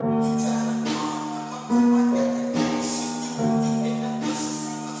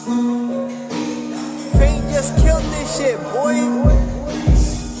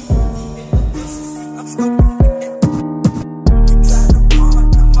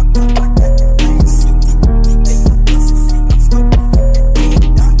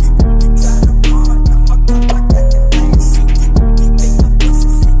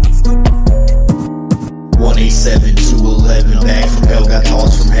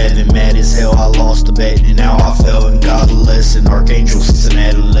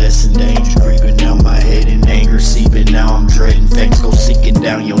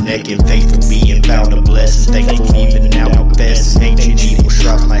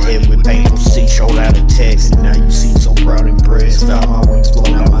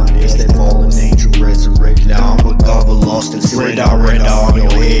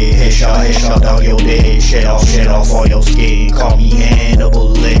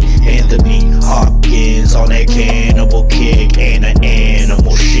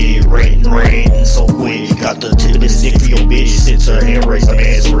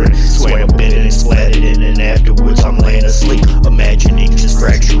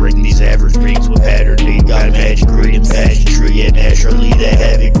naturally the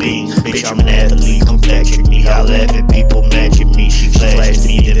havoc being. Bitch, I'm an athlete, complexion me. I laugh at people matching me. She flashed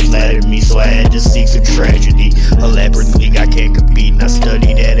me, then flattered me, so I had to seek some tragedy. A labyrinth league, I can't compete, and I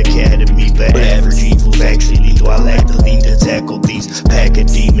studied at academy. But average equals actually lethal. I lack the lead to tackle these pack of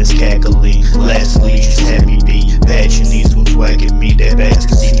demons cackling. Lastly, just heavy D, patching these wounds, whacking me. That ass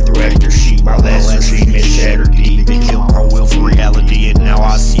can see the director sheet. My last regime is shattered deep. They killed my will for reality, and now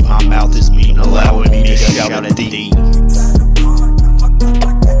I see my mouth is mean, allowing me to shout at thee.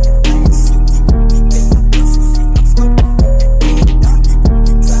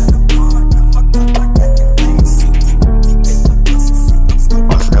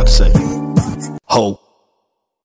 I forgot to say, ho.